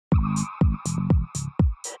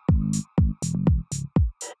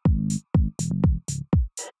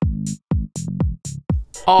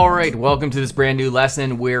All right, welcome to this brand new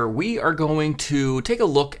lesson where we are going to take a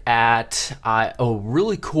look at a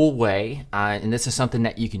really cool way, and this is something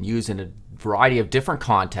that you can use in a variety of different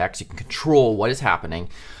contexts. You can control what is happening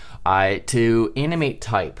to animate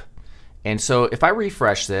type. And so if I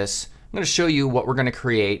refresh this, I'm going to show you what we're going to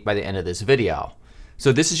create by the end of this video.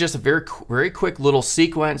 So this is just a very quick little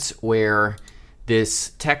sequence where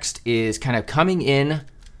this text is kind of coming in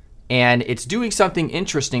and it's doing something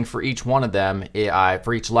interesting for each one of them,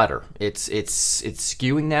 for each letter. It's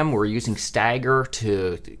skewing them. We're using stagger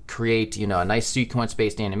to create, a nice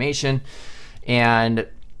sequence-based animation. And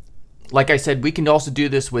like I said, we can also do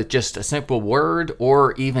this with just a simple word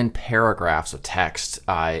or even paragraphs of text.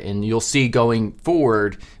 And you'll see going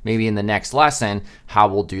forward, maybe in the next lesson, how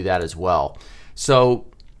we'll do that as well. So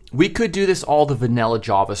we could do this all the vanilla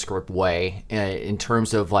JavaScript way in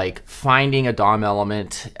terms of like finding a DOM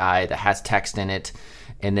element that has text in it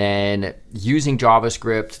and then using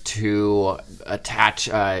JavaScript to attach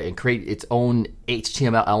and create its own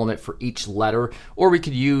HTML element for each letter. Or we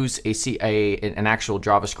could use an actual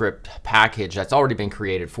JavaScript package that's already been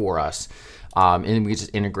created for us. And we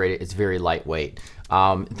just integrate it. It's very lightweight.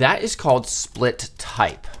 That is called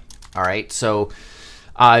splitType. All right, so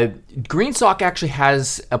GreenSock actually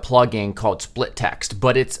has a plugin called SplitText,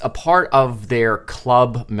 but it's a part of their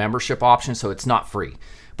club membership option, so it's not free.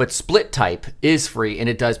 But splitType is free, and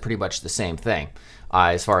it does pretty much the same thing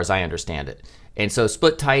as far as I understand it. And so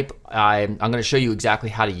splitType, I'm going to show you exactly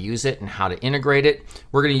how to use it and how to integrate it.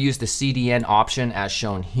 We're going to use the CDN option as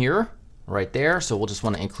shown here, right there. So we'll just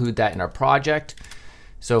want to include that in our project.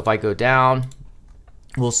 So if I go down,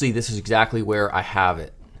 we'll see this is exactly where I have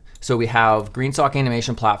it. So we have GreenSock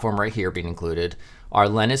animation platform right here being included. Our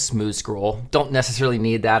len is smooth scroll. Don't necessarily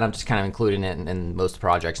need that. I'm just kind of including it in most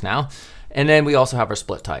projects now. And then we also have our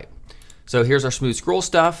splitType. So here's our smooth scroll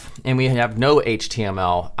stuff, and we have no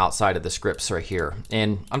HTML outside of the scripts right here.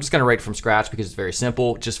 And I'm just going to write from scratch because it's very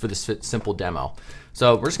simple, just for this simple demo.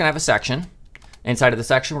 So we're just going to have a section. Inside of the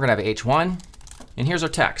section, we're going to have H1, and here's our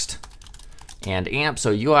text and AMP,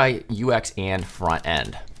 so UI, UX, and front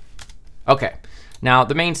end. Okay. Now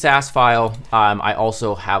the main Sass file I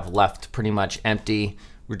also have left pretty much empty.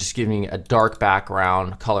 We're just giving a dark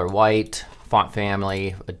background, color white, font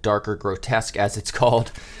family, a darker grotesque as it's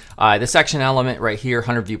called. The section element right here,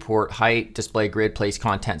 100 viewport height, display grid, place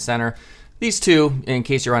content center. These two, in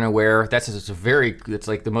case you're unaware, it's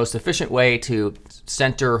like the most efficient way to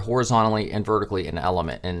center horizontally and vertically an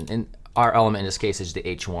element. And our element in this case is the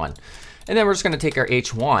H1. And then we're just going to take our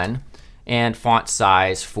H1 and font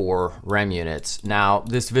size for rem units. Now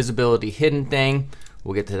this visibility hidden thing,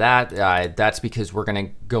 we'll get to that. That's because we're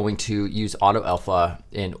going to use auto alpha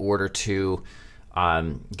in order to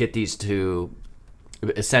get these to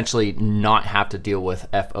essentially not have to deal with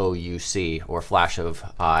FOUC or flash of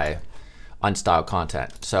unstyled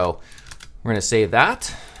content. So we're going to save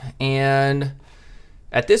that. And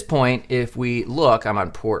at this point, if we look, I'm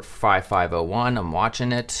on port 5501. I'm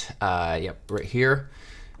watching it. Yep, right here.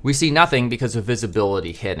 We see nothing because of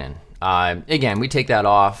visibility hidden. Again, we take that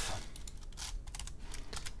off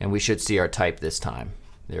and we should see our type this time.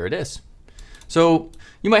 There it is. So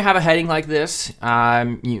you might have a heading like this.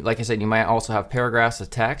 Like I said, you might also have paragraphs of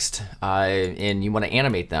text and you want to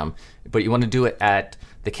animate them, but you want to do it at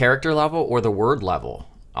the character level or the word level.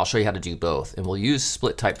 I'll show you how to do both, and we'll use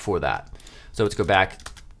splitType for that. So let's go back,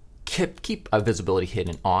 keep visibility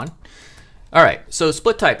hidden on. All right, so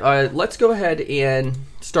splitType. Let's go ahead and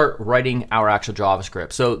start writing our actual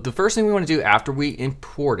JavaScript. So the first thing we want to do after we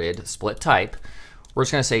imported splitType, we're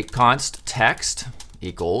just going to say const text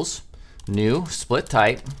equals new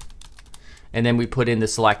splitType, and then we put in the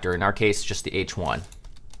selector, in our case just the H1.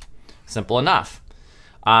 Simple enough.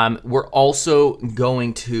 We're also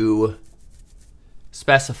going to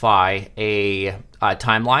specify a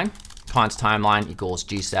timeline. Const timeline equals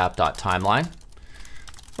gsap.timeline.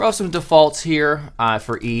 We have some defaults here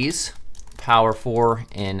for ease, power 4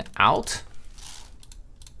 in out.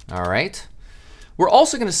 All right. We're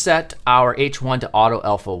also going to set our H1 to auto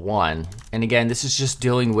alpha 1. And again, this is just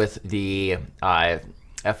dealing with the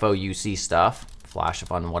FOUC stuff, flash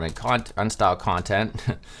of unwanted unstyled content,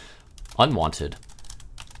 unwanted,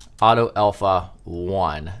 auto alpha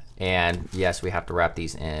 1. And yes, we have to wrap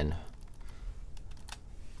these in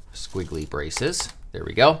squiggly braces. There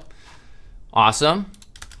we go. Awesome.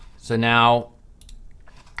 So now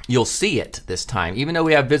you'll see it this time. Even though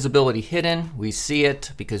we have visibility hidden, we see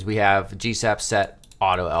it because we have GSAP set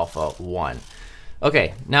auto alpha 1.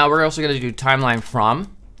 Okay, now we're also going to do timeline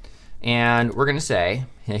from, and we're going to say,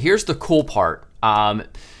 here's the cool part.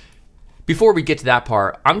 Before we get to that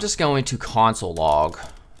part, I'm just going to console log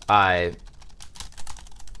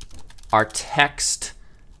our text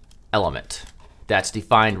element that's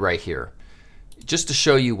defined right here, just to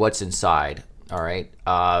show you what's inside. All right.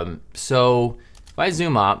 So if I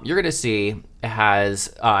zoom up, you're going to see it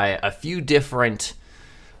has a few different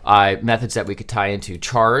methods that we could tie into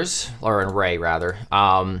chars, or an array rather.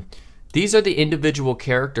 These are the individual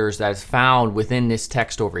characters that is found within this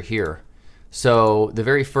text over here. So the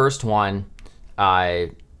very first one,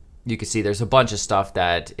 you can see there's a bunch of stuff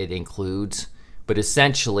that it includes, but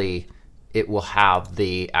essentially it will have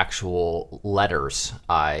the actual letters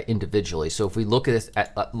individually. So if we look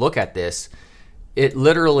at this, it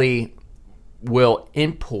literally will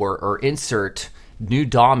import or insert new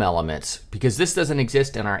DOM elements, because this doesn't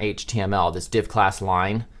exist in our HTML, this div class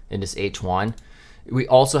line in this H1. We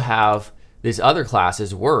also have this other class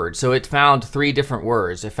is word. So it found 3 different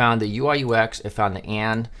words. It found the UI UX, it found the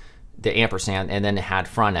ampersand, and then it had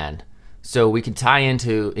front end. So we can tie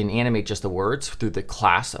into and animate just the words through the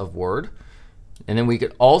class of word. And then we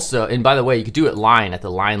could also, and by the way, you could do it at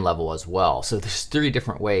the line level as well. So there's 3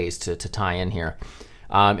 different ways to tie in here.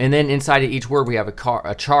 And then inside of each word, we have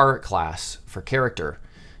a char class for character.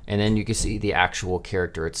 And then you can see the actual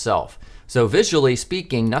character itself. So visually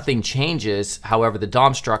speaking, nothing changes. However, the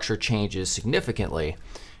DOM structure changes significantly.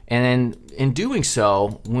 And then in doing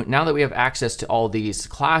so, now that we have access to all these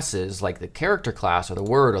classes, like the character class or the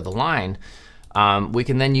word or the line, we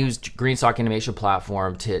can then use Greenstock Animation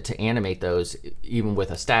Platform to animate those even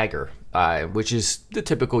with a stagger, which is the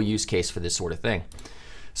typical use case for this sort of thing.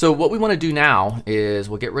 So what we want to do now is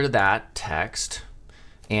we'll get rid of that text,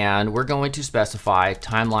 and we're going to specify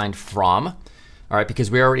timeline from, all right, because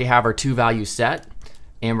we already have our 2 values set,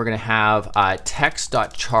 and we're going to have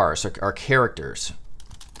text.char, so our characters.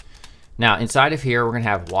 Now inside of here, we're going to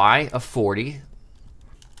have y of 40.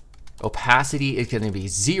 Opacity is going to be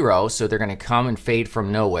 0, so they're going to come and fade from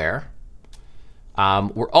nowhere.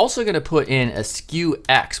 We're also going to put in a skew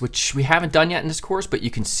x, which we haven't done yet in this course, but you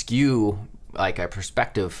can skew like a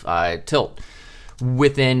perspective tilt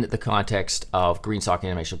within the context of Greenstock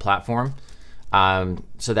Animation Platform.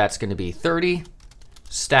 So that's going to be 30.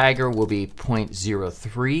 Stagger will be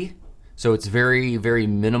 0.03. So it's very, very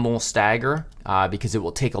minimal stagger because it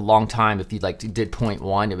will take a long time. If you did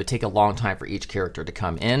 0.1, it would take a long time for each character to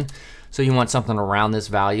come in. So you want something around this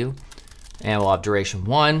value. And we'll have duration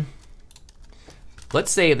 1.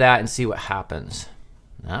 Let's save that and see what happens.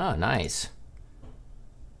 Ah, nice.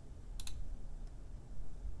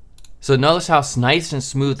 So notice how nice and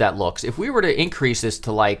smooth that looks. If we were to increase this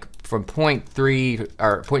to like from 0.3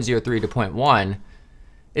 or 0.03 to 0.1,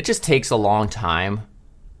 it just takes a long time.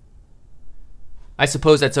 I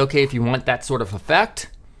suppose that's okay if you want that sort of effect,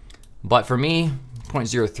 but for me,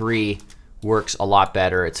 0.03 works a lot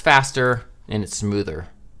better. It's faster and it's smoother.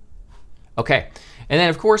 Okay, and then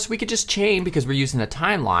of course we could just chain, because we're using a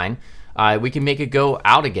timeline. We can make it go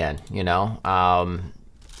out again, you know.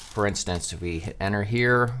 For instance, if we hit enter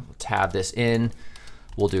here, we'll tab this in,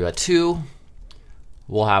 we'll do a 2.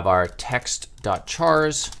 We'll have our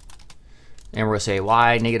text.chars, and we're gonna say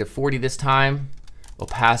y negative 40 this time.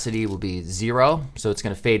 Opacity will be 0, so it's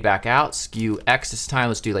gonna fade back out. Skew x this time,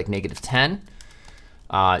 let's do like negative 10.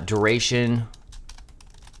 Duration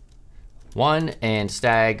 1, and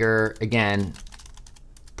stagger, again,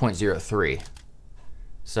 0.03.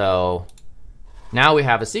 So now we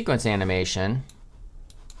have a sequence animation.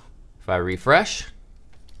 If I refresh,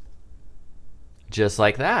 just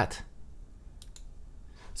like that.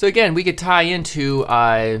 So again, we could tie into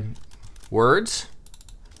words.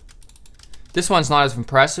 This one's not as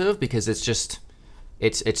impressive because it's just,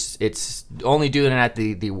 it's only doing it at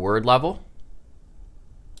the word level.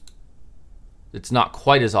 It's not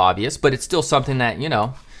quite as obvious, but it's still something that, you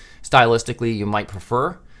know, stylistically you might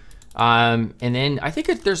prefer. And then I think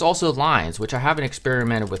there's also lines, which I haven't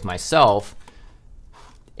experimented with myself.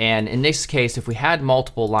 And in this case, if we had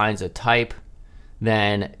multiple lines of type,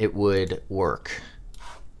 then it would work.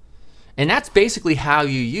 And that's basically how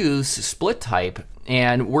you use splitType.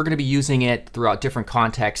 And we're going to be using it throughout different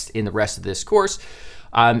contexts in the rest of this course.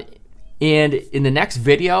 And in the next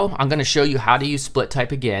video, I'm going to show you how to use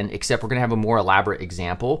splitType again, except we're going to have a more elaborate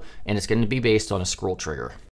example, and it's going to be based on a scroll trigger.